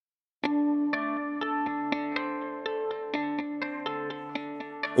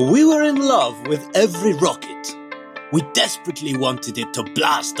We were in love with every rocket. We desperately wanted it to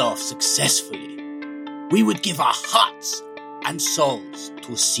blast off successfully. We would give our hearts and souls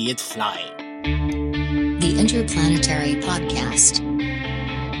to see it fly. The Interplanetary Podcast.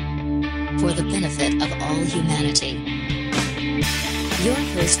 For the benefit of all humanity. Your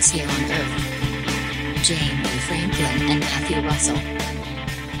hosts here on Earth, Jamie Franklin and Matthew Russell.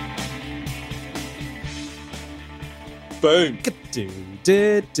 Boom.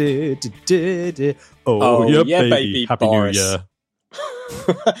 Oh, yeah, baby. Happy Boris. New Year.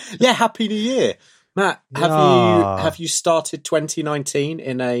 Yeah, Happy New Year. Matt, have you started 2019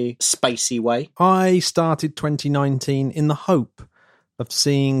 in a spacey way? I started 2019 in the hope of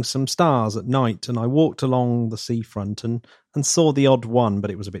seeing some stars at night, and I walked along the seafront and saw the odd one,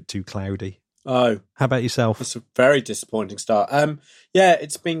 but it was a bit too cloudy. Oh. How about yourself? It's a very disappointing start. Yeah,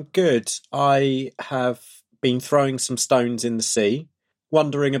 it's been good. I have been throwing some stones in the sea,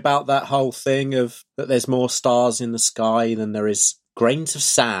 wondering about that whole thing of that there's more stars in the sky than there is grains of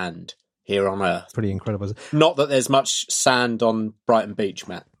sand here on Earth. Pretty incredible. Isn't it? Not that there's much sand on Brighton Beach,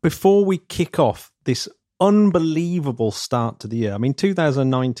 Matt. Before we kick off this unbelievable start to the year, I mean,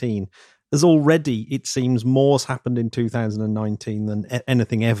 2019, there's already, it seems, more's happened in 2019 than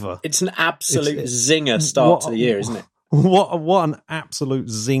anything ever. It's an absolute zinger start to the year, isn't it? What an absolute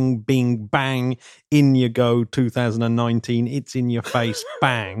zing, bing, bang, in you go 2019. It's in your face,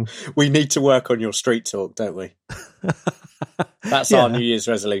 bang. We need to work on your street talk, don't we? That's our New Year's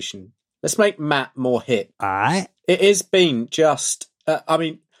resolution. Let's make Matt more hip. Aye. It has been just,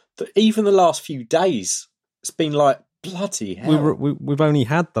 even the last few days, it's been like, bloody hell. We've only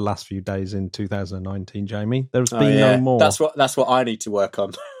had the last few days in 2019, Jamie. There's been no more. That's what I need to work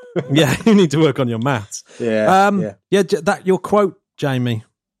on. Yeah, you need to work on your maths. Yeah. That your quote, Jamie.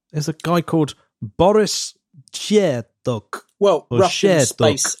 There's a guy called Boris Chertok. Well, Russian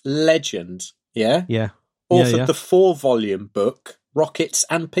space legend. Yeah. Yeah. Authored the 4-volume book Rockets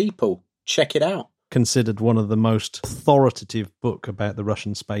and People. Check it out. Considered one of the most authoritative book about the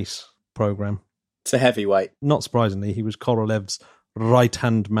Russian space program. It's a heavyweight. Not surprisingly, he was Korolev's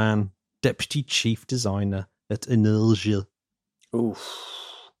right-hand man, deputy chief designer at Energia. Oof.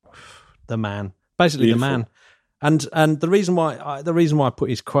 The man, basically Beautiful. The man, and the reason why I put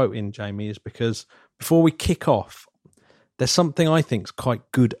his quote in, Jamie, is because before we kick off, there's something I think is quite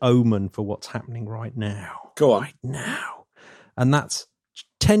good omen for what's happening right now. Go on, right now, and that's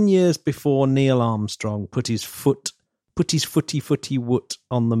 10 years before Neil Armstrong put his footy woot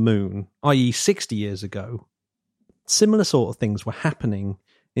on the moon, i.e., 60 years ago. Similar sort of things were happening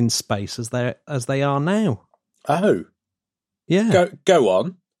in space as they are now. Oh, yeah. Go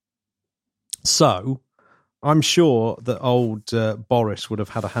on. So, I'm sure that old Boris would have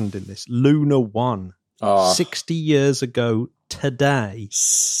had a hand in this. Luna 1, 60 years ago today.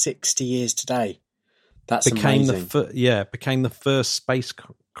 60 years today. That's became amazing. Became the first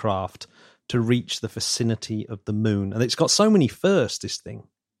spacecraft to reach the vicinity of the moon. And it's got so many firsts, this thing.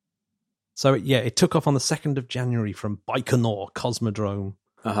 So, it took off on the 2nd of January from Baikonur Cosmodrome.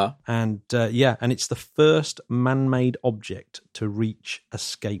 Uh-huh. And and it's the first man-made object to reach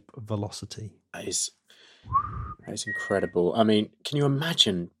escape velocity. That is incredible. I mean, can you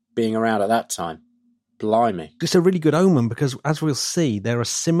imagine being around at that time? Blimey. It's a really good omen because, as we'll see, there are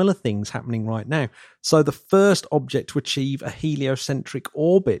similar things happening right now. So the first object to achieve a heliocentric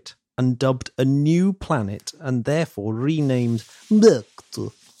orbit and dubbed a new planet and therefore renamed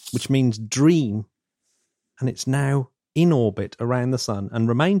Mörkt, which means dream. And it's now in orbit around the sun and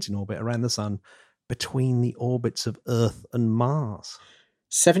remains in orbit around the sun between the orbits of Earth and Mars.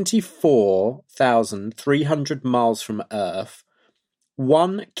 74,300 miles from Earth,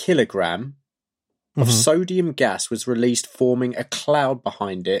 1 kilogram of sodium gas was released, forming a cloud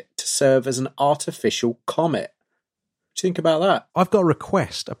behind it to serve as an artificial comet. What do you think about that? I've got a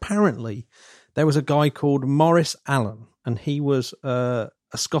request. Apparently, there was a guy called Morris Allen, and he was a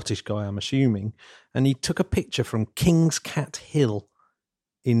Scottish guy, I'm assuming, and he took a picture from King's Cat Hill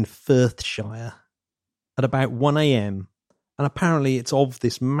in Firthshire at about 1 a.m. And apparently it's of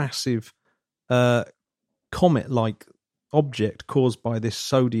this massive comet-like object caused by this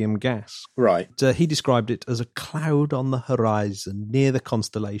sodium gas. Right. He described it as a cloud on the horizon near the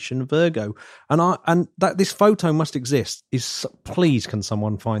constellation Virgo. And this photo must exist. Please, can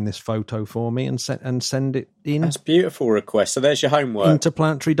someone find this photo for me and send it in? That's a beautiful request. So there's your homework.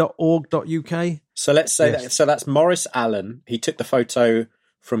 Interplanetary.org.uk. So let's say that. So that's Morris Allen. He took the photo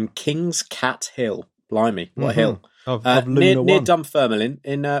from King's Cat Hill. Blimey, what a hill. Of Luna near 1. Dunfermline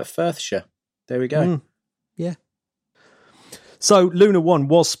in Firthshire. There we go. Yeah. So Luna 1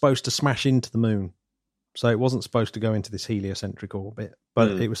 was supposed to smash into the moon So it wasn't supposed to go into this heliocentric orbit,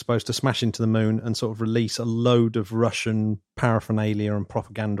 but it was supposed to smash into the moon and sort of release a load of Russian paraphernalia and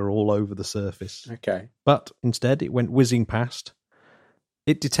propaganda all over the surface. Okay. But instead, it went whizzing past.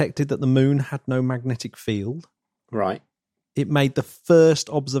 It detected that the moon had no magnetic field. Right. It made the first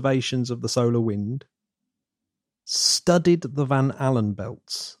observations of the solar wind, studied the Van Allen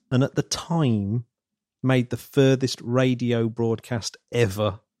belts, and at the time made the furthest radio broadcast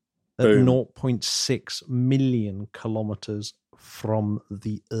ever at Boom. 0.6 million kilometres from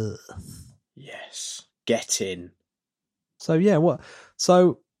the Earth. Yes. Get in. So, yeah, what?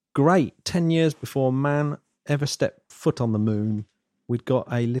 So, great. 10 years before man ever stepped foot on the moon, we'd got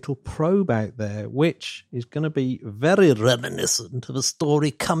a little probe out there, which is going to be very reminiscent of a story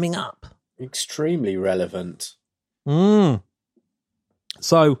coming up. Extremely relevant. So,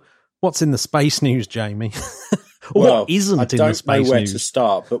 what's in the space news, Jamie? Well, what isn't I in the don't space know where news? to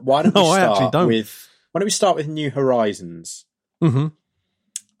start, but why don't we No, I actually start don't. with why don't we start with New Horizons?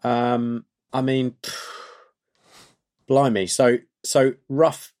 Mm-hmm. I mean, blimey. So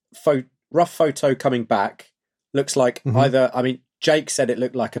rough photo coming back looks like either. I mean, Jake said it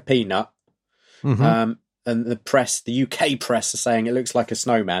looked like a peanut, and the press, the UK press, are saying it looks like a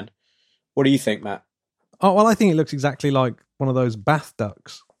snowman. What do you think, Matt? Oh, well, I think it looks exactly like one of those bath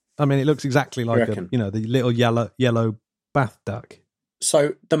ducks. I mean, it looks exactly like reckon? the little yellow bath duck.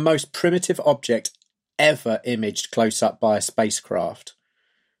 So the most primitive object ever imaged close up by a spacecraft.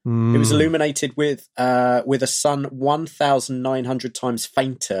 It was illuminated with a sun 1,900 times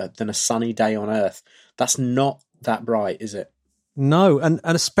fainter than a sunny day on Earth. That's not that bright, is it? No, and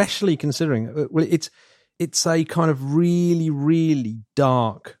especially considering it's a kind of really, really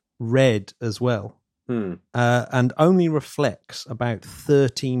dark red as well. And only reflects about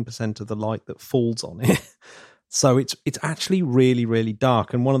 13% of the light that falls on it. So it's actually really, really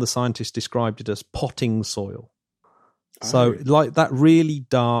dark. And one of the scientists described it as potting soil. So like that really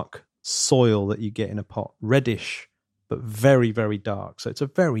dark soil that you get in a pot, reddish, but very, very dark. So it's a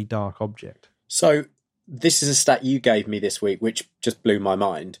very dark object. So this is a stat you gave me this week, which just blew my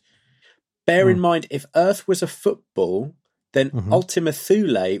mind. Bear in mind, if Earth was a football, then Ultima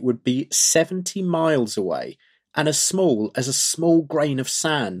Thule would be 70 miles away and as small as a small grain of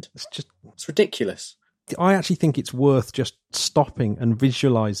sand. It's ridiculous. I actually think it's worth just stopping and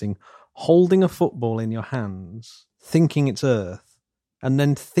visualizing, holding a football in your hands, thinking it's Earth, and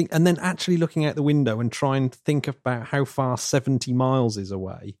then actually looking out the window and trying to think about how far 70 miles is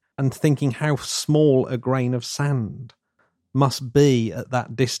away and thinking how small a grain of sand must be at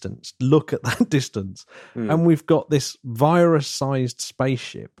that distance. Look at that distance. And we've got this virus-sized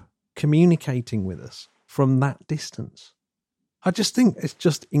spaceship communicating with us from that distance. I just think it's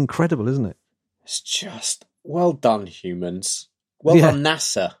just incredible, isn't it? It's just, well done, humans. Well done,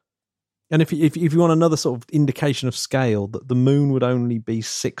 NASA. And if you want another sort of indication of scale, that the moon would only be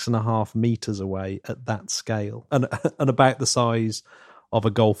 6.5 meters away at that scale, and about the size of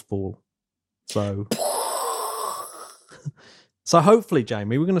a golf ball. So hopefully,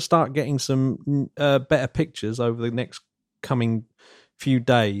 Jamie, we're going to start getting some better pictures over the next coming few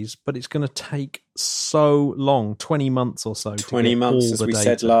days, but it's going to take so long, 20 months or so. 20 months, as we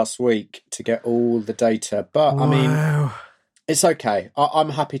said last week, to get all the data. But, I mean, it's okay.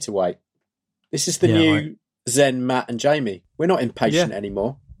 I'm happy to wait. This is the new Zen, Matt and Jamie. We're not impatient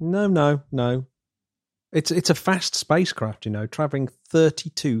anymore. No. It's a fast spacecraft, traveling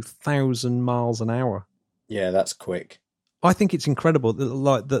 32,000 miles an hour. Yeah, that's quick. I think it's incredible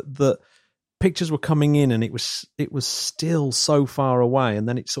that the pictures were coming in and it was still so far away, and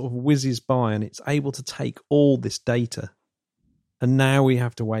then it sort of whizzes by and it's able to take all this data. And now we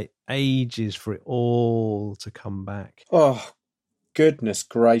have to wait ages for it all to come back. Oh, goodness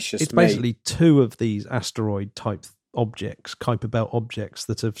gracious It's me. basically two of these asteroid-type objects, Kuiper Belt objects,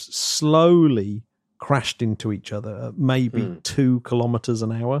 that have slowly crashed into each other at maybe 2 kilometers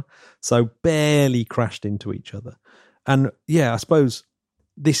an hour. So barely crashed into each other. And I suppose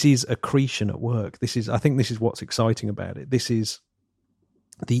this is accretion at work. I think this is what's exciting about it. This is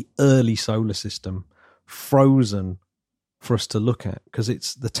the early solar system frozen for us to look at,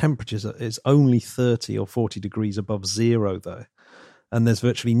 because the temperatures is only 30 or 40 degrees above zero there. And there's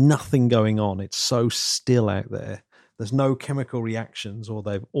virtually nothing going on. It's so still out there. There's no chemical reactions, or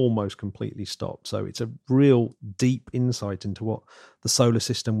they've almost completely stopped. So it's a real deep insight into what the solar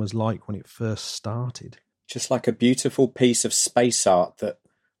system was like when it first started. Just like a beautiful piece of space art that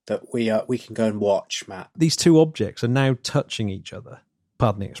we can go and watch, Matt. These two objects are now touching each other,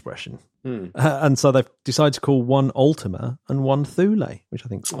 pardon the expression. And so they've decided to call one Ultima and one Thule, which I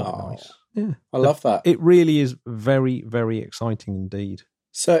think is quite nice. Yeah, I love that. It really is very, very exciting indeed.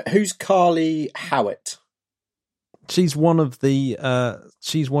 So who's Carly Howitt? she's one of the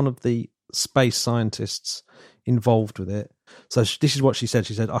space scientists involved with it. So this is what she said.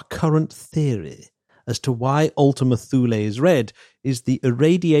 She said, our current theory as to why Ultima Thule is red is the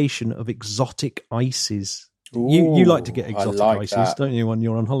irradiation of exotic ices. You like to get exotic ices, that. Don't you, when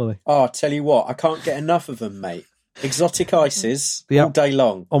you're on holiday? Oh, I'll tell you what, I can't get enough of them, mate. Exotic ices all day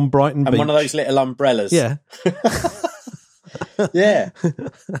long. On Brighton Beach. And one of those little umbrellas. Yeah. Yeah.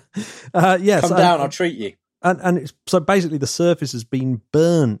 Yes. Come down, I'll treat you. And it's, so basically the surface has been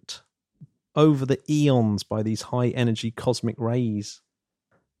burnt over the eons by these high energy cosmic rays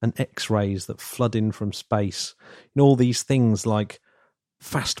and X-rays that flood in from space. And all these things like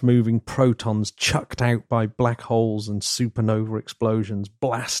fast-moving protons chucked out by black holes and supernova explosions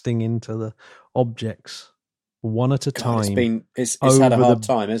blasting into the objects one at a time. It's had a hard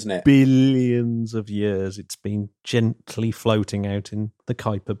time, isn't it? Billions of years it's been gently floating out in the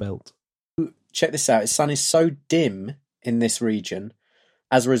Kuiper Belt. Check this out. Its sun is so dim in this region.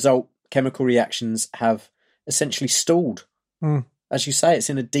 As a result, chemical reactions have essentially stalled. As you say, it's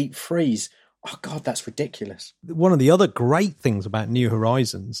in a deep freeze. Oh, God, that's ridiculous. One of the other great things about New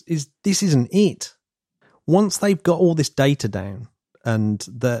Horizons is this isn't it. Once they've got all this data down, and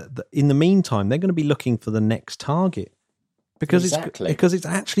in the meantime, they're going to be looking for the next target. Because it's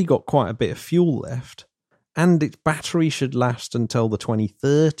actually got quite a bit of fuel left, and its battery should last until the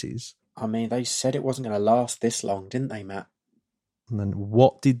 2030s. I mean, they said it wasn't going to last this long, didn't they, Matt? And then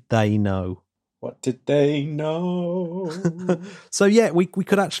what did they know? What did they know? So, yeah, we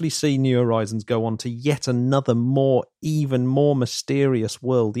could actually see New Horizons go on to yet another even more mysterious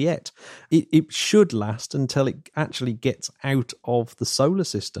world yet. It should last until it actually gets out of the solar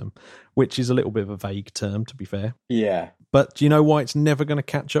system, which is a little bit of a vague term, to be fair. Yeah. But do you know why it's never going to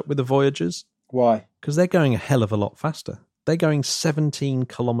catch up with the Voyagers? Why? Because they're going a hell of a lot faster. They're going 17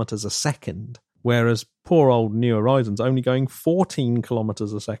 kilometres a second, whereas poor old New Horizons only going 14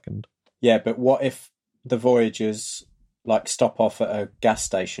 kilometres a second. Yeah, but what if the Voyagers stop off at a gas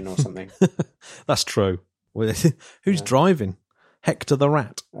station or something? That's true. Who's driving? Hector the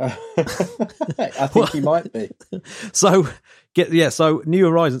Rat. I think he might be. So New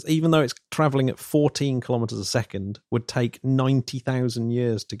Horizons, even though it's travelling at 14 kilometres a second, would take 90,000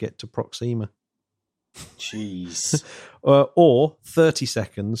 years to get to Proxima. Jeez. Or 30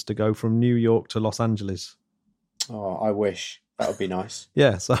 seconds to go from New York to Los Angeles. Oh, I wish. That would be nice.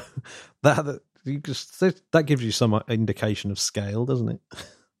 Yeah, so that gives you some indication of scale, doesn't it?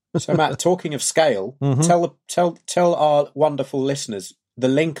 So, Matt, talking of scale, tell our wonderful listeners the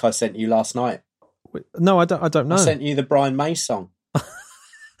link I sent you last night. No, I don't know. I sent you the Brian May song.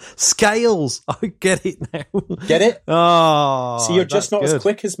 Scales. I get it now. Get it? Oh, so you're just not good. as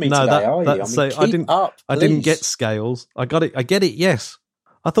quick as me today, are you? Keep up. I didn't get scales. I got it. I get it. Yes.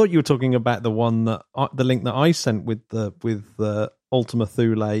 I thought you were talking about the one the link that I sent with the Ultima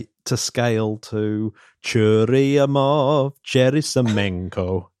Thule to scale to Churyumov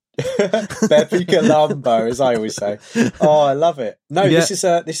Gerasimenko. Bepi Colombo, as I always say. Oh, I love it. No, yeah.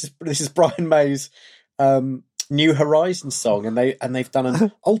 This is Brian May's New Horizons song, and they've done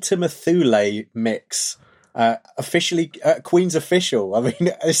an Ultima Thule mix. Officially, Queen's official. I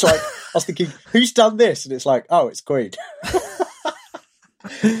mean, it's like I was thinking, who's done this? And it's like, oh, it's Queen.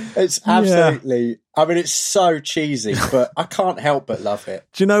 It's absolutely. Yeah. I mean, it's so cheesy, but I can't help but love it.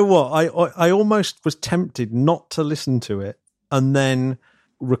 Do you know what? I almost was tempted not to listen to it and then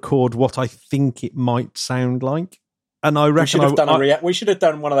record what I think it might sound like. And I reckon we should have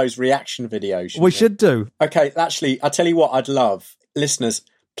done one of those reaction videos. We should do. Okay, actually, I tell you what, I'd love, listeners.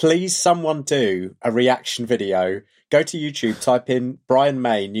 Please, someone do a reaction video. Go to YouTube, type in Brian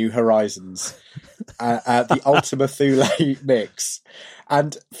May New Horizons, the Ultima Thule mix,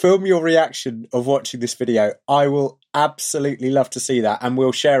 and film your reaction of watching this video. I will absolutely love to see that, and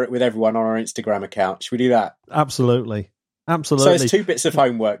we'll share it with everyone on our Instagram account. Should we do that? Absolutely. So it's 2 bits of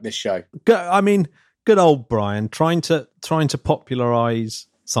homework, this show. I mean, good old Brian, trying to popularise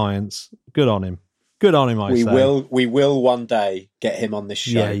science. Good on him. Good on him, I say. We will one day get him on this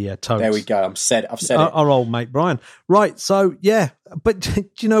show. Yeah, totally. There we go. I've said it. Our old mate Brian. Right, so yeah, but do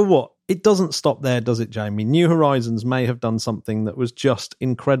you know what? It doesn't stop there, does it, Jamie? New Horizons may have done something that was just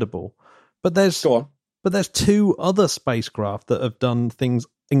incredible, but there's 2 other spacecraft that have done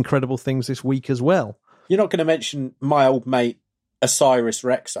incredible things this week as well. You're not going to mention my old mate Osiris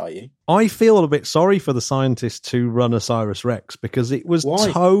Rex, are you? I feel a bit sorry for the scientists who run Osiris Rex because it was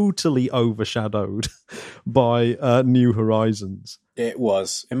totally overshadowed by New Horizons. It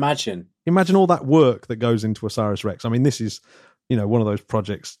was. Imagine all that work that goes into Osiris Rex. I mean, this is, one of those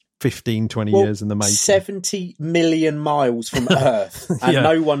projects 15, 20 years in the making. 70 million miles from Earth and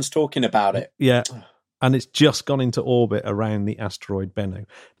no one's talking about it. Yeah. and it's just gone into orbit around the asteroid Bennu.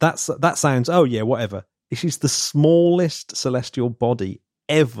 That sounds, oh yeah, whatever. This is the smallest celestial body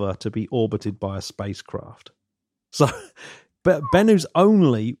ever to be orbited by a spacecraft. So, but Bennu's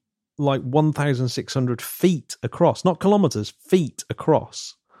only like 1,600 feet across, not kilometers, feet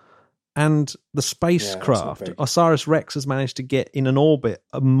across. And the spacecraft, OSIRIS-REx, has managed to get in an orbit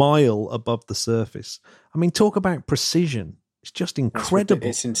a mile above the surface. I mean, talk about precision. It's just incredible.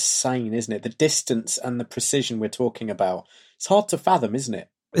 It's insane, isn't it? The distance and the precision we're talking about. It's hard to fathom, isn't it?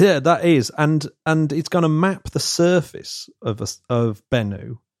 Yeah, that is. And it's going to map the surface of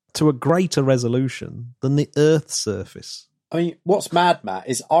Bennu to a greater resolution than the Earth's surface. I mean, what's mad, Matt,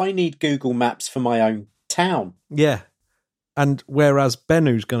 is I need Google Maps for my own town. Yeah. And whereas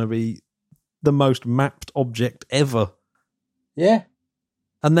Bennu's going to be the most mapped object ever. Yeah.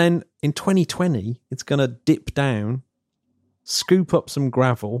 And then in 2020, it's going to dip down, scoop up some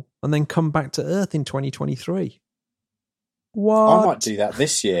gravel, and then come back to Earth in 2023. What? I might do that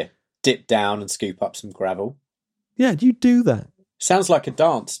this year. Dip down and scoop up some gravel. Yeah, do you do that? Sounds like a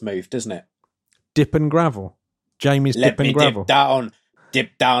dance move, doesn't it? Dip and gravel. Jamie's Let dip and me gravel.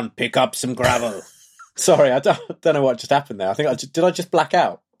 Dip down, pick up some gravel. Sorry, I don't know what just happened there. I think did I just black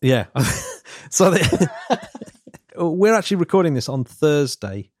out? Yeah. So we're actually recording this on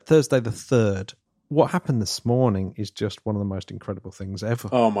Thursday the 3rd. What happened this morning is just one of the most incredible things ever.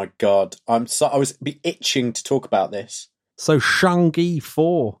 Oh my God. I was itching to talk about this. So Chang'e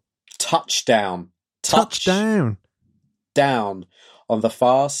 4. Touchdown. Down on the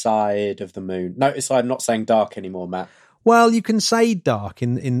far side of the moon. Notice I'm not saying dark anymore, Matt. Well, you can say dark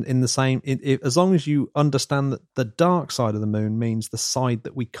in the same... as long as you understand that the dark side of the moon means the side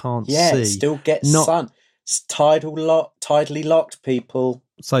that we can't see. Yeah, it still gets sun. It's tidally locked, people.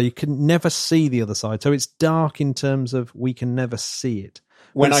 So you can never see the other side. So it's dark in terms of we can never see it.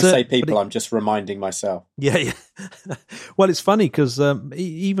 When I say people, I'm just reminding myself. Yeah. Well, it's funny because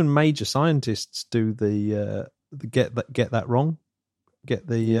even major scientists do get that wrong.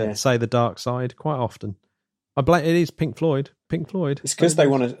 Say the dark side quite often. I blame it is Pink Floyd. It's because they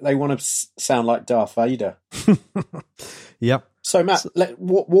want to sound like Darth Vader. Yep. So Matt,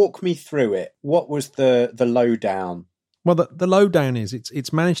 walk me through it. What was the lowdown? Well, the lowdown is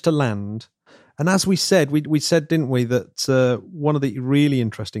it's managed to land, and as we said, we said, didn't we, that one of the really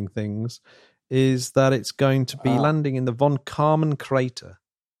interesting things is that it's going to be landing in the von Karman crater,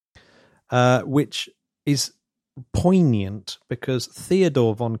 which is poignant because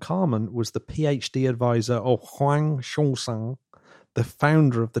Theodore von Karman was the PhD advisor of Huang Shoushang, the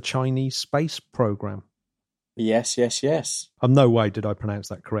founder of the Chinese space program. Yes. No way did I pronounce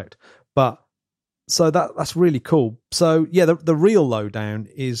that correct. But so that's really cool. So yeah, the real lowdown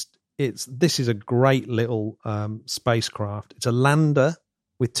is this is a great little spacecraft. It's a lander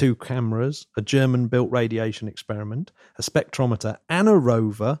with 2 cameras, a German-built radiation experiment, a spectrometer, and a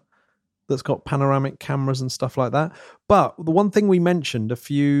rover that's got panoramic cameras and stuff like that. But the one thing we mentioned a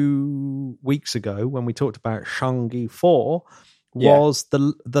few weeks ago when we talked about Chang'e 4 was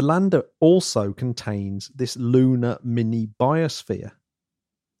the lander also contains this lunar mini biosphere.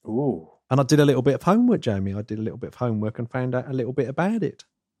 Ooh. And I did a little bit of homework, Jamie. I did a little bit of homework and found out a little bit about it.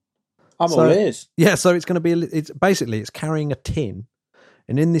 I'm all ears. Yeah, so it's going to be, it's carrying a tin.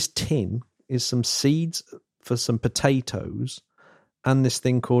 And in this tin is some seeds for some potatoes and this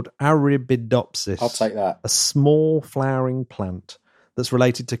thing called Arabidopsis. I'll take that. A small flowering plant that's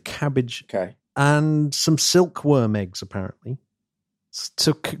related to cabbage and some silkworm eggs, apparently,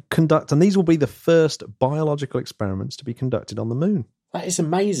 to conduct. And these will be the first biological experiments to be conducted on the moon. That is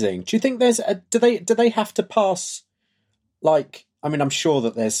amazing. Do you think there's do they have to pass, like, I mean, I'm sure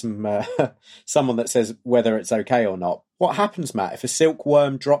that there's some someone that says whether it's okay or not. What happens, Matt, if a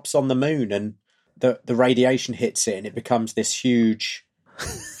silkworm drops on the moon and the radiation hits it and it becomes this huge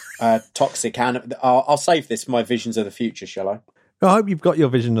toxic animal? I'll save this for my visions of the future, shall I? I hope you've got your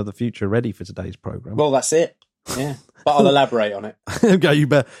vision of the future ready for today's programme. Well, that's it. Yeah, but I'll elaborate on it. Okay, you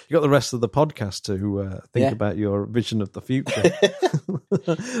got the rest of the podcast to think about your vision of the future.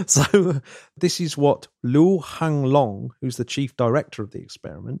 So this is what Liu Hanglong, who's the chief director of the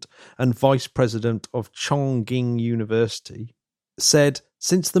experiment and vice president of Chongqing University, said,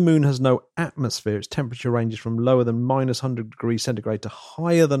 since the moon has no atmosphere, its temperature ranges from lower than minus 100 degrees centigrade to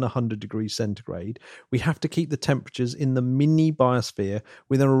higher than 100 degrees centigrade. We have to keep the temperatures in the mini biosphere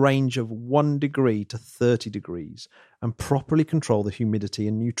within a range of 1 degree to 30 degrees and properly control the humidity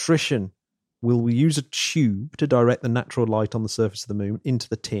and nutrition. We'll use a tube to direct the natural light on the surface of the moon into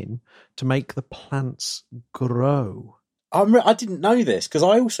the tin to make the plants grow. I didn't know this because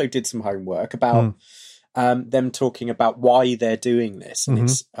I also did some homework about them talking about why they're doing this, and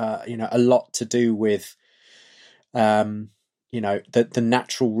it's a lot to do with the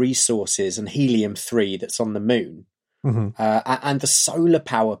natural resources and helium-3 that's on the moon, and the solar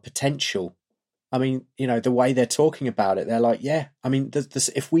power potential. I mean, the way they're talking about it, they're like, yeah, I mean,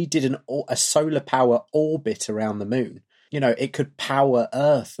 if we did a solar power orbit around the moon, it could power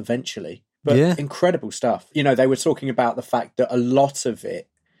Earth eventually. But incredible stuff. They were talking about the fact that a lot of it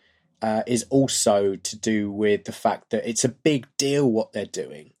is also to do with the fact that it's a big deal what they're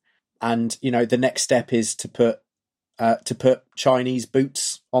doing. And, the next step is to put Chinese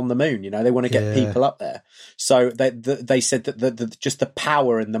boots on the moon. They want to get people up there. So they said that just the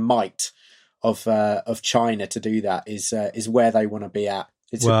power and the might of China to do that is where they want to be at.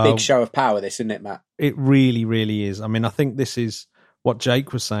 It's a big show of power, this, isn't it, Matt? It really, really is. I mean, I think this is what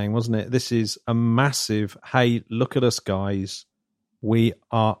Jake was saying, wasn't it? This is a massive, hey, look at us, guys. We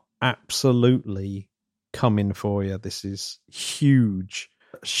are absolutely coming for you. This is huge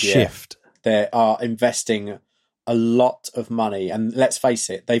shift. Yeah. They are investing a lot of money, and let's face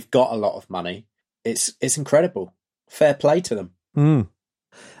it, they've got a lot of money. It's incredible. Fair play to them.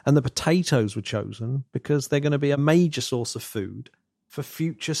 And the potatoes were chosen because they're going to be a major source of food for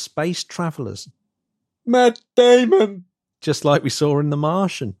future space travelers. Matt Damon! Just like we saw in The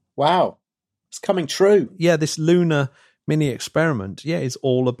Martian. Wow. It's coming true. Yeah, this lunar mini experiment, is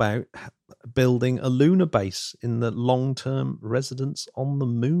all about building a lunar base in the long-term residence on the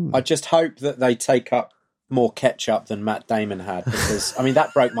moon. I just hope that they take up more ketchup than Matt Damon had, because, I mean,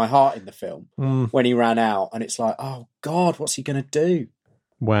 that broke my heart in the film when he ran out, and it's like, oh, God, what's he going to do?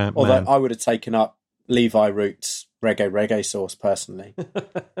 Wow, Although man. I would have taken up Levi Roots reggae sauce personally.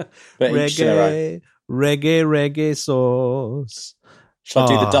 But reggae sauce. Shall I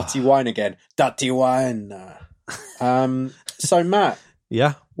do the dirty wine again? Dirty wine. So Matt,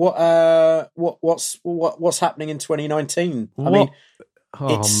 what's happening in 2019? Man,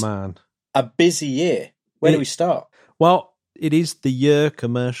 a busy year. Where do we start? Well, it is the year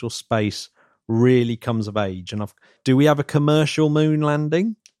commercial space really comes of age. And do we have a commercial moon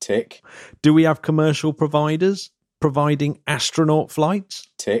landing? Tick. Do we have commercial providers providing astronaut flights?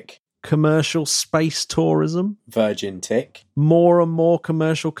 Tick. Commercial space tourism? Virgin. Tick. More and more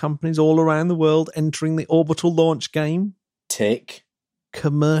commercial companies all around the world entering the orbital launch game? Tick.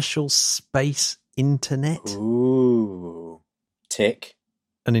 Commercial space internet? Ooh. Tick.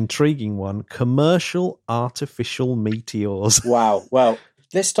 An intriguing one. Commercial artificial meteors. Wow. Well,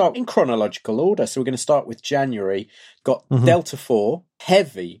 let's start in chronological order. So we're going to start with January. Got Delta 4,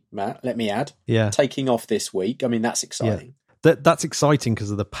 heavy, Matt, let me add. Yeah. Taking off this week. I mean, that's exciting. Yeah. That's exciting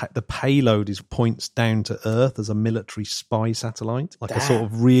because of the payload points down to Earth as a military spy satellite, like a sort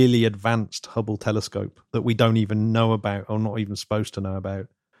of really advanced Hubble telescope that we don't even know about or not even supposed to know about.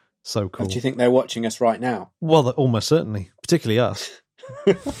 So cool. Do you think they're watching us right now? Well, almost certainly, particularly us.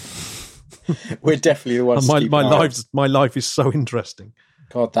 We're definitely the ones. My life is so interesting.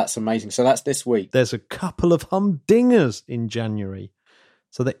 God, that's amazing. So that's this week. There's a couple of humdingers in January.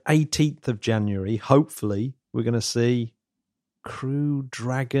 So the 18th of January, hopefully, we're going to see Crew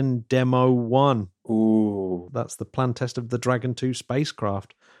Dragon Demo 1. Ooh. That's the plan test of the Dragon 2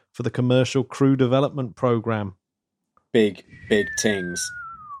 spacecraft for the Commercial Crew Development Program. Big tings.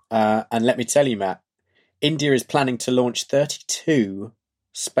 And let me tell you, Matt, India is planning to launch 32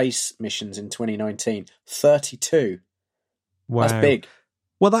 space missions in 2019. 32. Wow. That's big.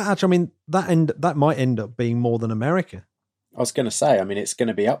 Well, that might end up being more than America. I was going to say, I mean, it's going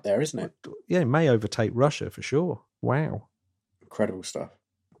to be up there, isn't it? Yeah, it may overtake Russia for sure. Wow. Incredible stuff.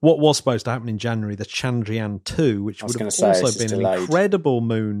 What was supposed to happen in January, the Chandrayaan 2, which would have also been an incredible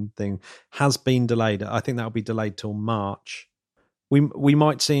moon thing, has been delayed. I think that will be delayed till March. We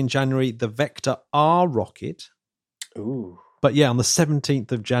might see in January the Vector R rocket. Ooh. But yeah, on the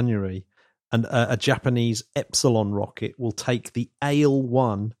 17th of January, a Japanese Epsilon rocket will take the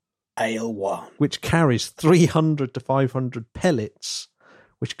AIL-1, which carries 300 to 500 pellets,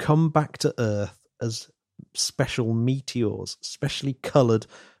 which come back to Earth as special meteors, specially coloured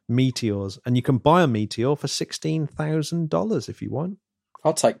meteors. And you can buy a meteor for $16,000 if you want.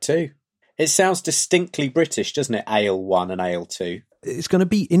 I'll take two. It sounds distinctly British, doesn't it? AIL-1 and AIL-2. It's going to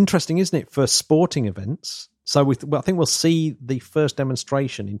be interesting, isn't it, for sporting events? So I think we'll see the first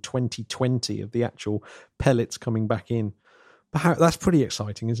demonstration in 2020 of the actual pellets coming back in. But that's pretty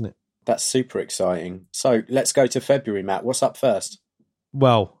exciting, isn't it? That's super exciting. So let's go to February, Matt. What's up first?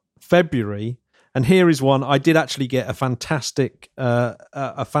 Well, February, and here is one. I did actually get a fantastic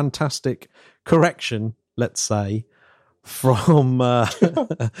correction, let's say, from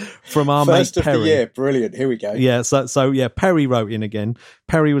from our First mate of Perry. the year, brilliant. Here we go. Yeah, so Perry wrote in again.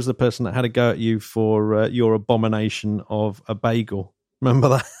 Perry was the person that had a go at you for your abomination of a bagel. Remember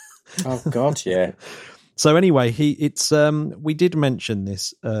that? Oh God, yeah. So anyway, we did mention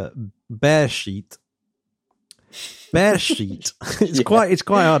this bear sheet. Bear sheet. It's quite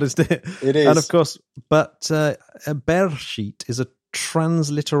hard, isn't it? It is. And of course, but a bear sheet is a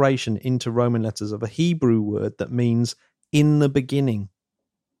transliteration into Roman letters of a Hebrew word that means in the beginning.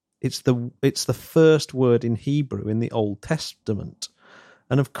 It's the first word in Hebrew in the Old Testament,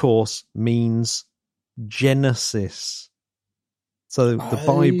 and of course means Genesis. So the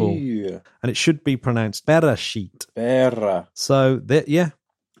Bible, and it should be pronounced Bereshit. Bera. So yeah.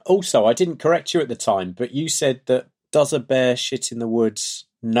 Also, I didn't correct you at the time, but you said that does a bear shit in the woods?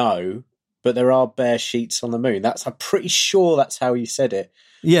 No, but there are bear sheets on the moon. I'm pretty sure that's how you said it.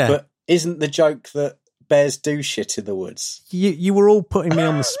 Yeah. But isn't the joke that bears do shit in the woods? You were all putting me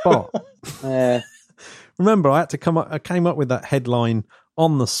on the spot. Remember, I came up with that headline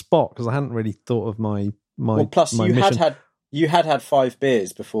on the spot because I hadn't really thought of my Well, plus my you mission. You had 5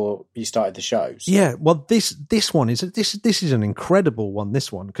 beers before you started the show. So. Yeah, well, this one is an incredible one.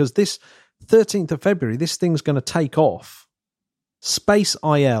 This one, because this 13th of February, this thing's going to take off. Space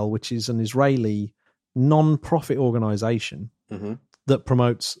IL, which is an Israeli non-profit organization that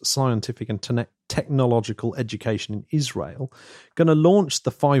promotes scientific and technological education in Israel, going to launch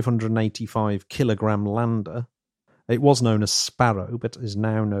the 585 kilogram lander. It was known as Sparrow, but is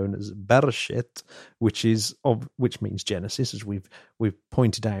now known as Bereshit, which means Genesis, as we've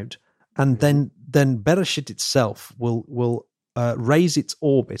pointed out. And then Bereshit itself will raise its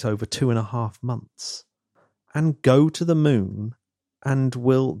orbit over 2.5 months and go to the moon, and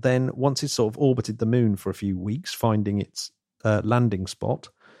will then, once it's sort of orbited the moon for a few weeks, finding its landing spot,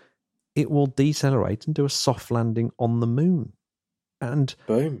 it will decelerate and do a soft landing on the moon. And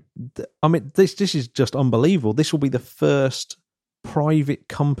boom! I mean, this is just unbelievable. This will be the first private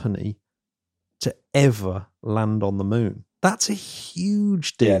company to ever land on the moon. That's a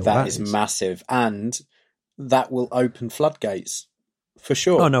huge deal. Yeah, that is massive, and that will open floodgates for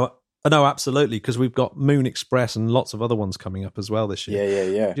sure. Oh no, absolutely, because we've got Moon Express and lots of other ones coming up as well this year.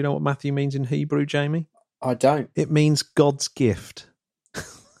 Yeah. Do you know what Matthew means in Hebrew, Jamie? I don't. It means God's gift.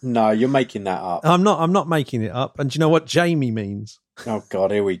 No, you're making that up. I'm not making it up. And do you know what Jamie means? Oh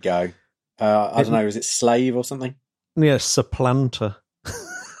God, here we go. I don't know. Is it slave or something? Yeah, supplanter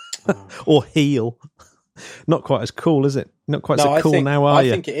or heel. Not quite as cool, is it? Not quite so cool now, are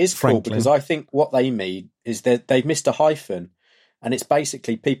you? I think it is Franklin? Cool because I think what they mean is that they've missed a hyphen, and it's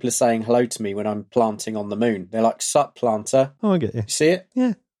basically people are saying hello to me when I'm planting on the moon. They're like, "Sup, planter." Oh, I get you. You see it?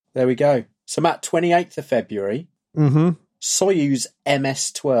 Yeah. There we go. So, Matt, 28th of February, Soyuz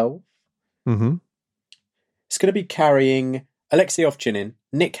MS-12. It's going to be carrying Alexei Ovchinin,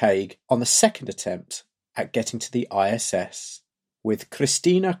 Nick Hague on the second attempt at getting to the ISS with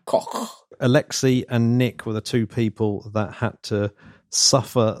Christina Koch. Alexei and Nick were the two people that had to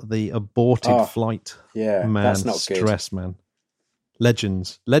suffer the aborted flight. Yeah, man, that's not stress, good. man.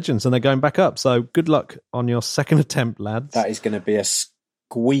 Legends, and they're going back up. So good luck on your second attempt, lads. That is going to be a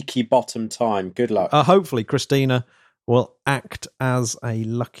squeaky bottom time. Good luck. Hopefully, Christina will act as a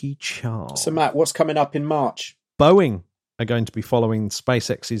lucky charm. So, Matt, what's coming up in March? Boeing are going to be following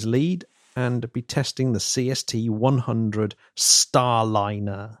SpaceX's lead and be testing the CST-100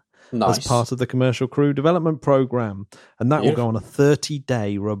 Starliner as part of the Commercial Crew Development Program. And that will go on a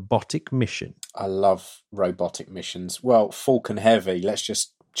 30-day robotic mission. I love robotic missions. Well, Falcon Heavy, let's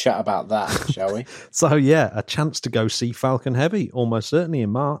just chat about that, shall we? So, yeah, a chance to go see Falcon Heavy, almost certainly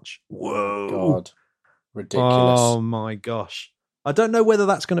in March. Whoa. God, ridiculous. Oh, my gosh. I don't know whether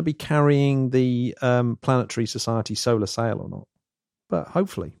that's going to be carrying the Planetary Society solar sail or not, but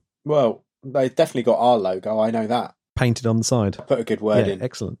hopefully. Well, they've definitely got our logo, I know that. Painted on the side. Put a good word in.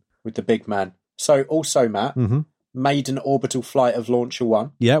 Excellent. With the big man. So, also, Matt, maiden orbital flight of Launcher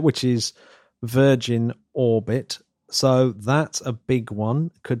 1. Yeah, which is Virgin Orbit. So that's a big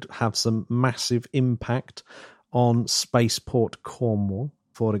one. Could have some massive impact on Spaceport Cornwall,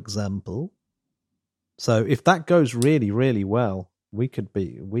 for example. So if that goes really, really well, we could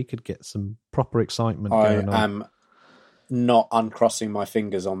get some proper excitement going on. I am not uncrossing my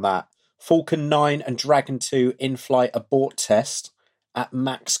fingers on that. Falcon 9 and Dragon 2 in-flight abort test at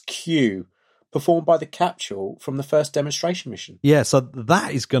Max Q, performed by the capsule from the first demonstration mission. Yeah, so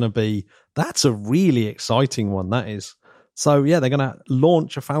that's a really exciting one, that is. So, yeah, they're going to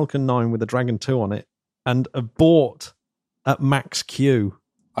launch a Falcon 9 with a Dragon 2 on it and abort at Max Q.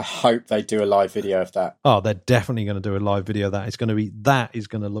 I hope they do a live video of that. Oh, they're definitely going to do a live video of that. That is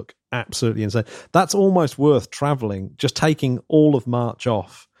going to look absolutely insane. That's almost worth traveling, just taking all of March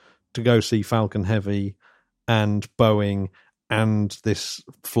off to go see Falcon Heavy and Boeing and this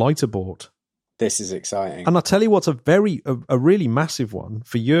flight abort. This is exciting. And I'll tell you what's a really massive one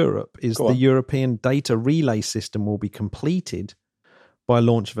for Europe is the European data relay system will be completed by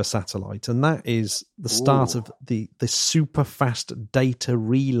launch of a satellite. And that is the start of the super fast data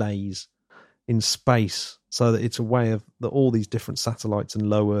relays in space. So that it's a way of all these different satellites and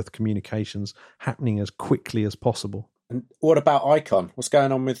low Earth communications happening as quickly as possible. And what about ICON? What's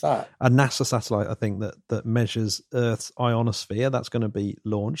going on with that? A NASA satellite, I think, that measures Earth's ionosphere. That's going to be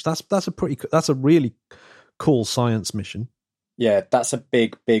launched. That's a really cool science mission. Yeah, that's a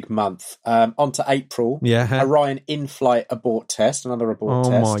big month. On to April. Yeah, Orion in-flight abort test, another abort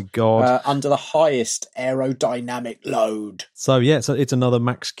test. Oh my god! Under the highest aerodynamic load. So it's another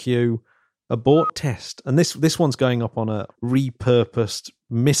Max Q abort test, and this one's going up on a repurposed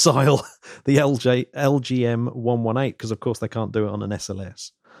missile, the LGM-118, because of course they can't do it on an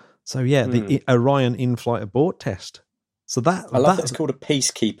SLS. So the Orion in-flight abort test. So I love that it's called a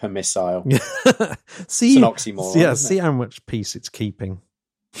peacekeeper missile. See, it's an oxymoron. Yeah, see how much peace it's keeping.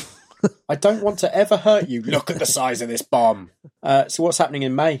 I don't want to ever hurt you. Look at the size of this bomb. So what's happening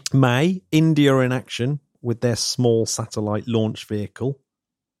in May? India in action with their small satellite launch vehicle,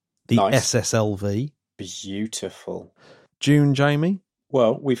 the SSLV. Beautiful. June, Jamie?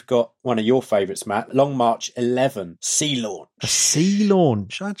 Well, we've got one of your favourites, Matt. Long March 11, sea launch. A sea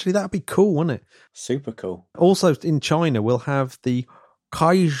launch. Actually, that'd be cool, wouldn't it? Super cool. Also, in China, we'll have the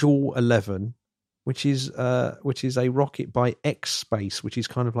Kaizhou 11, which is a rocket by X Space, which is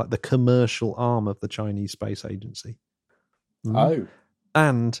kind of like the commercial arm of the Chinese Space Agency. Oh.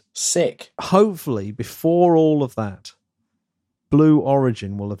 And sick. Hopefully, before all of that, Blue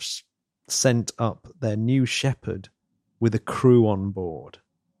Origin will have sent up their New Shepard with a crew on board,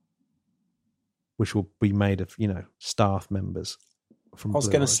 which will be made of, staff members from I was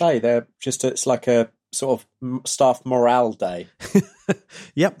going to say, it's like a sort of staff morale day.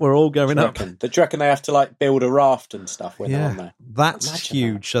 Yep, we're all going up. Do you reckon they have to build a raft and stuff when they're on there? That's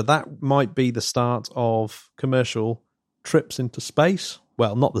huge. So that might be the start of commercial trips into space.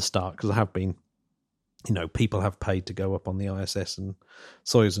 Well, not the start, because there have been, people have paid to go up on the ISS and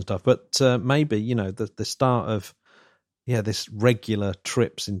Soyuz and stuff. But maybe, the start of this regular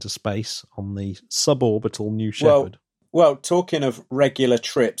trips into space on the suborbital New Shepard. Well, talking of regular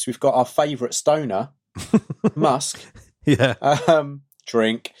trips, we've got our favourite stoner, Musk. Yeah.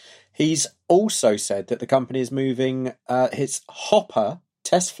 Drink. He's also said that the company is moving his Hopper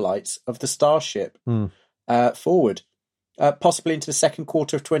test flights of the Starship forward, possibly into the second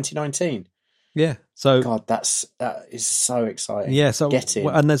quarter of 2019. Yeah. So God, that is so exciting. Yeah. So Get in.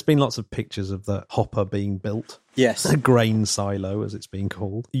 And there's been lots of pictures of the Hopper being built. Yes. A grain silo, as it's being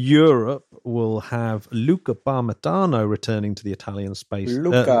called. Europe will have Luca Parmitano returning to the Italian space to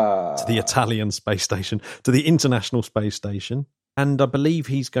the Italian space station, to the International Space Station. And I believe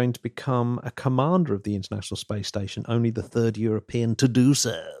he's going to become a commander of the International Space Station, only the third European to do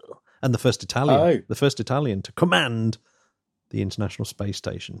so. And the first Italian to command the International Space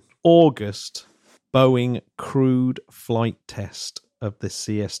Station. August, Boeing crewed flight test of the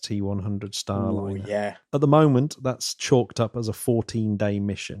CST-100 Starliner. Yeah. At the moment, that's chalked up as a 14-day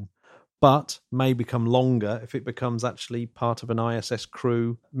mission, but may become longer if it becomes actually part of an ISS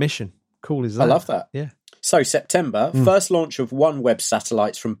crew mission. Cool is that? I love that. Yeah. So September, first launch of OneWeb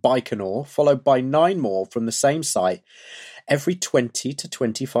satellites from Baikonur, followed by 9 more from the same site every 20 to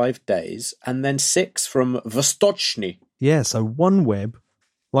 25 days, and then 6 from Vostochny. Yeah, so OneWeb,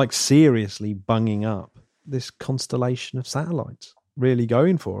 seriously bunging up this constellation of satellites. Really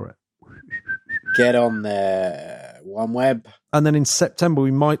going for it. Get on there, OneWeb. And then in September,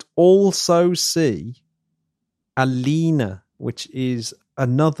 we might also see Alina, which is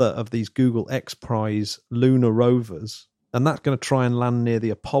another of these Google X Prize lunar rovers. And that's going to try and land near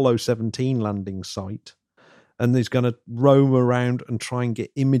the Apollo 17 landing site. And he's going to roam around and try and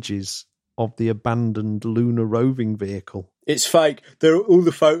get images of the abandoned lunar roving vehicle. It's fake. All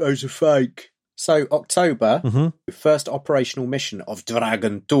the photos are fake. So October, first operational mission of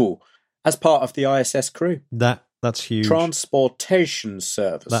Dragon 2 as part of the ISS crew. That's huge. Transportation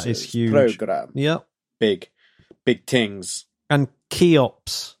services. That is huge. Program. Yep. Big things. And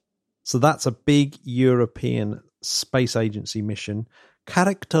Cheops. So that's a big European space agency mission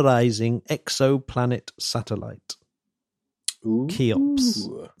characterizing exoplanet satellite. Ooh. Cheops.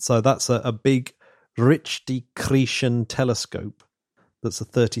 So that's a big Rich Decretion telescope that's a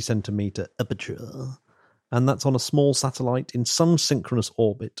 30 centimetre aperture. and that's on a small satellite in sun synchronous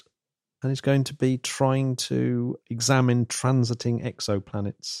orbit, and it's going to be trying to examine transiting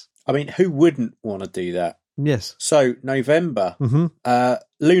exoplanets. I mean, who wouldn't want to do that? Yes. So, November,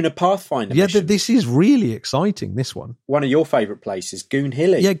 Lunar Pathfinder mission. This is really exciting, this one. One of your favourite places,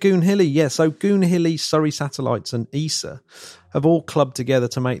 Goonhilly. Yeah, Goonhilly, yeah. So Goonhilly, Surrey Satellites and ESA have all clubbed together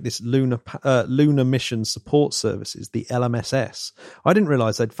to make this Lunar Mission Support Services, the LMSS. I didn't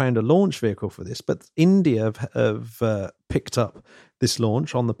realise they'd found a launch vehicle for this, but India have picked up this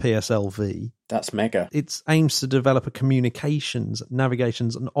launch on the PSLV. That's mega. It aims to develop a communications,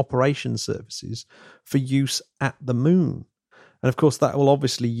 navigations and operations services for use at the moon. And of course, that will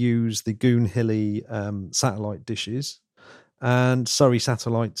obviously use the Goonhilly satellite dishes and Surrey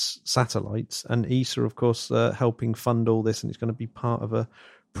satellites, and ESA, of course, helping fund all this. And it's going to be part of a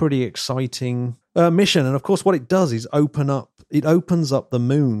pretty exciting mission. And of course, what it does is opens up the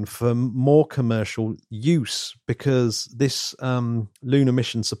moon for more commercial use, because this Lunar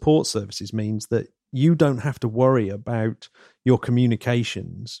Mission Support Services means that you don't have to worry about your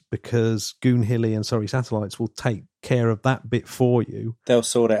communications, because Goonhilly and Surrey Satellites will take care of that bit for you. They'll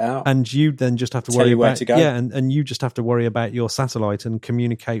sort it out. And you then just have to Tell worry you where about to go. Yeah, and you just have to worry about your satellite and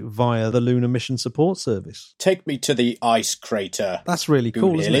communicate via the Lunar Mission Support Service. Take me to the ice crater. That's really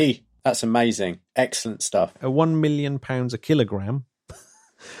cool, isn't it? Goonhilly. That's amazing. Excellent stuff. £1 million a kilogram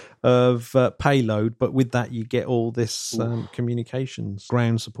of payload, but with that you get all this communications,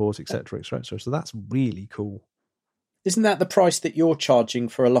 ground support, etc., etc. So that's really cool. Isn't that the price that you're charging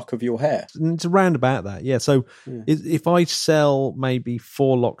for a lock of your hair? And it's around about that, yeah. So if I sell maybe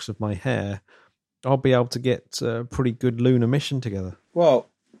 4 locks of my hair, I'll be able to get a pretty good lunar mission together. Well,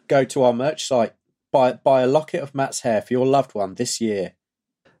 go to our merch site, buy a locket of Matt's hair for your loved one this year.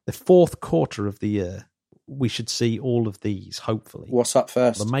 The fourth quarter of the year, we should see all of these, hopefully. What's up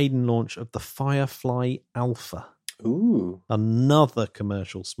first? The maiden launch of the Firefly Alpha. Ooh. Another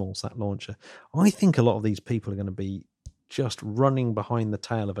commercial small-sat launcher. I think a lot of these people are going to be just running behind the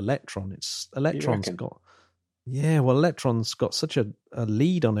tail of Electron. Electron's got such a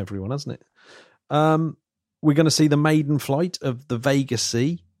lead on everyone, hasn't it? We're going to see the maiden flight of the Vega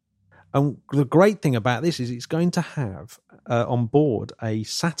C. And the great thing about this is it's going to have on board a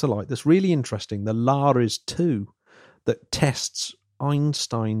satellite that's really interesting, the LARIS 2, that tests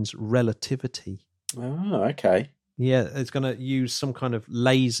Einstein's relativity. Oh, okay. Yeah, it's going to use some kind of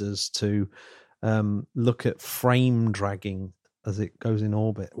lasers to look at frame dragging as it goes in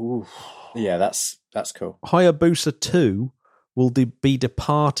orbit. Ooh. Yeah, that's cool. Hayabusa 2 will be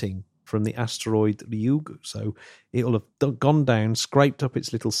departing from the asteroid Ryugu. So it'll have gone down, scraped up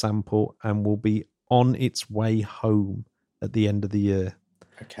its little sample, and will be on its way home at the end of the year.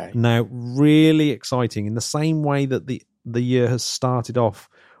 Okay. Now, really exciting. In the same way that the year has started off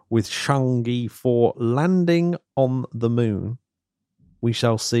with Chang'e 4 landing on the moon, we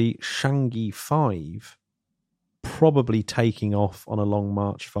shall see Chang'e 5 probably taking off on a Long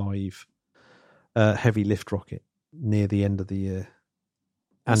March 5 heavy lift rocket near the end of the year.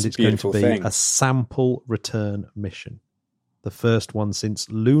 And it's going to be a sample return mission. The first one since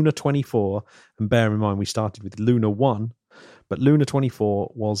Luna 24. And bear in mind, we started with Luna 1, but Luna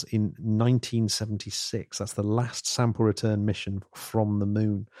 24 was in 1976. That's the last sample return mission from the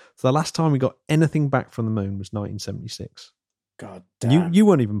moon. So the last time we got anything back from the moon was 1976. God damn. You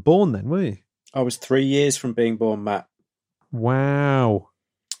weren't even born then, were you? I was 3 years from being born, Matt. Wow.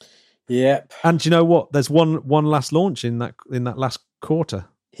 Yep. And do you know what? There's one last launch in that last quarter.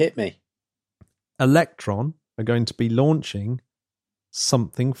 Hit me. Electron are going to be launching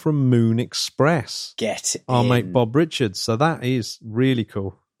something from Moon Express. Get it. Our mate Bob Richards. So that is really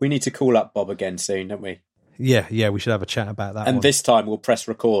cool. We need to call up Bob again soon, don't we? Yeah, we should have a chat about that. And this time we'll press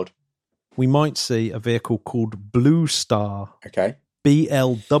record. We might see a vehicle called Blue Star. Okay.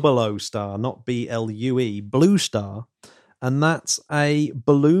 BLOO Star, not BLUE. Blue Star. And that's a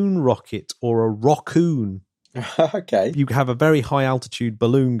balloon rocket or a rockoon. Okay. You have a very high altitude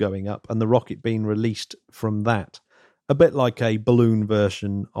balloon going up and the rocket being released from that. A bit like a balloon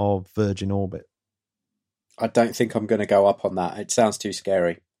version of Virgin Orbit. I don't think I'm going to go up on that. It sounds too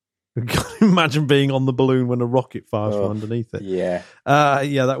scary. Imagine being on the balloon when a rocket fires from underneath it. Yeah.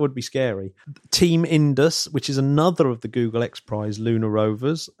 Yeah, that would be scary. Team Indus, which is another of the Google X Prize lunar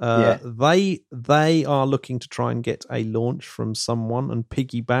rovers, they are looking to try and get a launch from someone and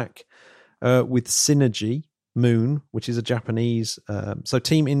piggyback with Synergy Moon, which is a Japanese. So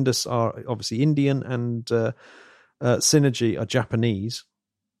Team Indus are obviously Indian and Synergy are Japanese.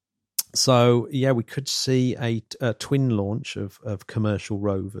 So, yeah, we could see a twin launch of commercial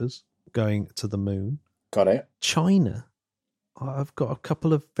rovers going to the moon. Got it. China I've got a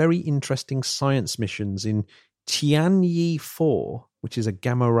couple of very interesting science missions in Tianyi 4, which is a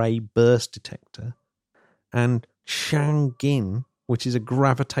gamma ray burst detector, and Chang'e, which is a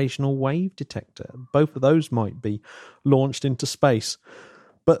gravitational wave detector. Both of those might be launched into space.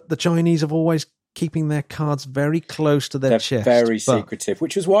 But the Chinese have always keeping their cards very close to their chest. They're very secretive,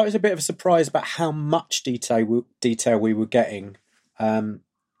 which was why it was a bit of a surprise about how much detail we were getting,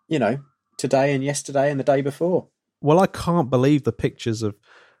 today and yesterday and the day before. Well, I can't believe the pictures of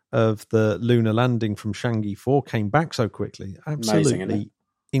the lunar landing from Chang'e 4 came back so quickly. Absolutely amazing,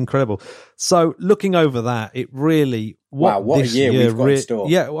 incredible. So looking over that, it really... what a year we've got in store.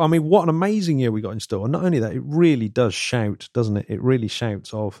 Yeah, I mean, what an amazing year we got in store. And not only that, it really does shout, doesn't it? It really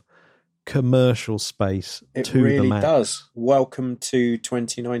shouts of commercial space to the max. It really does. Welcome to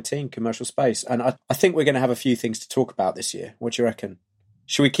 2019 commercial space. And I think we're going to have a few things to talk about this year. What do you reckon?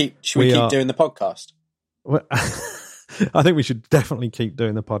 Should we keep doing the podcast? Well, I think we should definitely keep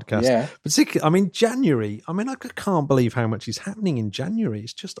doing the podcast. Yeah. Particularly, January. I can't believe how much is happening in January.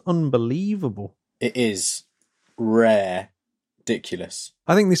 It's just unbelievable. It is rare, ridiculous.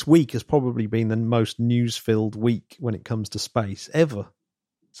 I think this week has probably been the most news-filled week when it comes to space ever.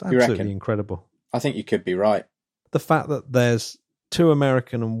 It's absolutely incredible. I think you could be right. The fact that there's 2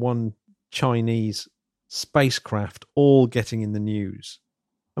 American and 1 Chinese spacecraft all getting in the news.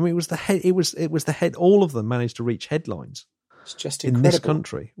 I mean, it was the head. It was the head. All of them managed to reach headlines. It's just incredible. In this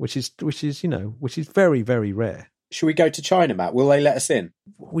country, which is very, very rare. Should we go to China, Matt? Will they let us in?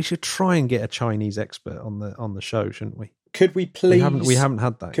 We should try and get a Chinese expert on the show, shouldn't we? Could we please? We haven't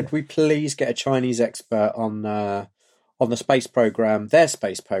had that. Could we please get a Chinese expert on the space program, their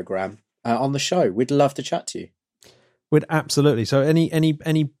space program, on the show? We'd love to chat to you. We'd absolutely. So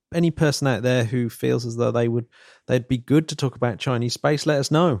any person out there who feels as though they'd be good to talk about Chinese space, let us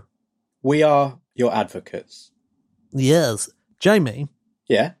know. We are your advocates. Yes. Jamie.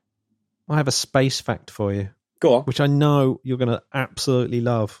 Yeah? I have a space fact for you. Go on. Which I know you're going to absolutely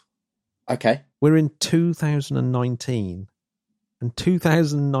love. Okay. We're in 2019, and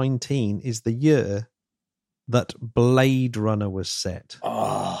 2019 is the year that Blade Runner was set.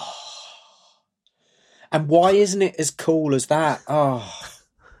 Oh. And why isn't it as cool as that? Oh.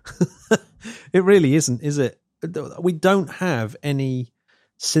 It really isn't, is it? We don't have any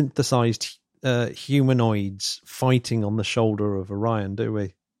synthesized humanoids fighting on the shoulder of Orion, do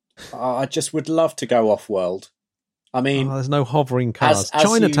we? I just would love to go off-world. I mean... there's no hovering cars.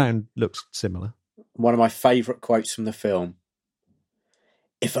 Chinatown looks similar. One of my favourite quotes from the film.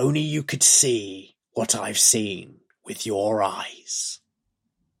 If only you could see what I've seen with your eyes.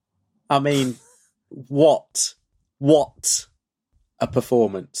 I mean, what a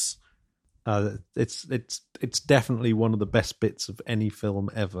performance. It's definitely one of the best bits of any film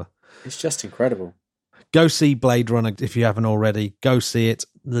ever. It's just incredible. Go see Blade Runner if you haven't already. Go see it,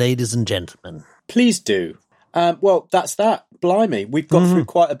 ladies and gentlemen. Please do. Well, that's that. Blimey, we've got through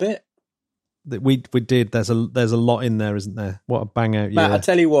quite a bit. We did. There's a lot in there, isn't there? What a bang out year. Matt, I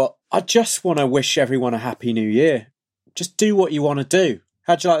tell you what, I just want to wish everyone a happy new year. Just do what you want to do.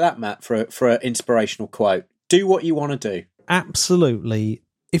 How'd you like that, Matt, for an inspirational quote? Do what you want to do. Absolutely.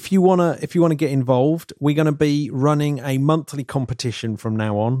 If you wanna get involved, we're going to be running a monthly competition from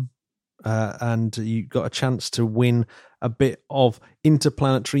now on, and you got a chance to win a bit of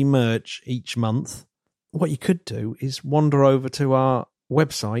interplanetary merch each month. What you could do is wander over to our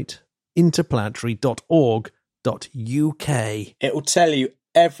website, interplanetary.org.uk. It will tell you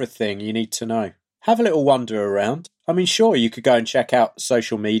everything you need to know. Have a little wander around. I mean, sure, you could go and check out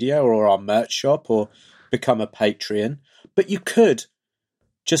social media or our merch shop or become a Patreon, but you could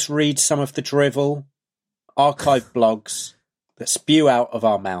just read some of the drivel, archive blogs that spew out of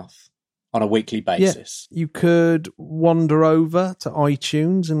our mouth on a weekly basis. Yeah, you could wander over to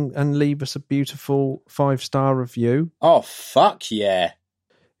iTunes and leave us a beautiful 5-star review. Oh, fuck yeah.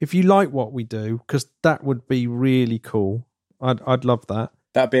 If you like what we do, because that would be really cool. I'd love that.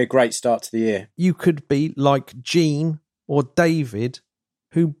 That'd be a great start to the year. You could be like Gene or David,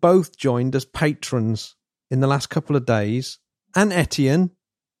 who both joined as patrons in the last couple of days, and Etienne.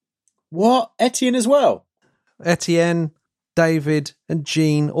 What? Etienne as well? Etienne, David, and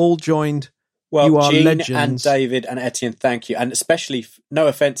Gene all joined. Well, you are Gene legends. And David and Etienne, thank you. And especially, no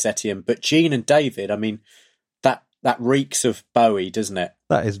offence, Etienne, but Gene and David, I mean, that reeks of Bowie, doesn't it?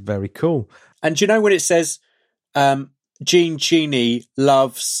 That is very cool. And do you know when it says, Gene Cheney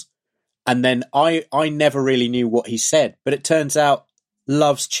loves, and then I never really knew what he said, but it turns out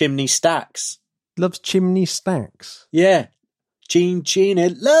loves chimney stacks. Loves chimney stacks? Yeah. Gene Cheney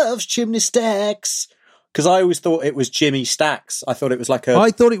loves chimney stacks. Because I always thought it was Jimmy Stacks. I thought it was like a.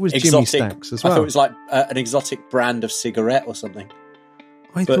 I thought it was Jimmy exotic, Stacks as well. I thought it was like an exotic brand of cigarette or something.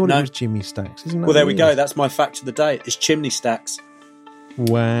 I but thought no. it was Jimmy Stacks. Isn't that Well, there we weird? go. That's my fact of the day. It's Chimney Stacks.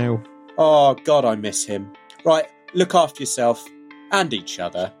 Wow. Oh, God, I miss him. Right, look after yourself and each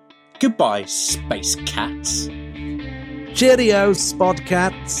other. Goodbye, space cats. Cheerio, Spod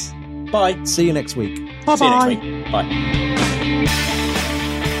Cats. Bye. See you next week. See you next week. Bye.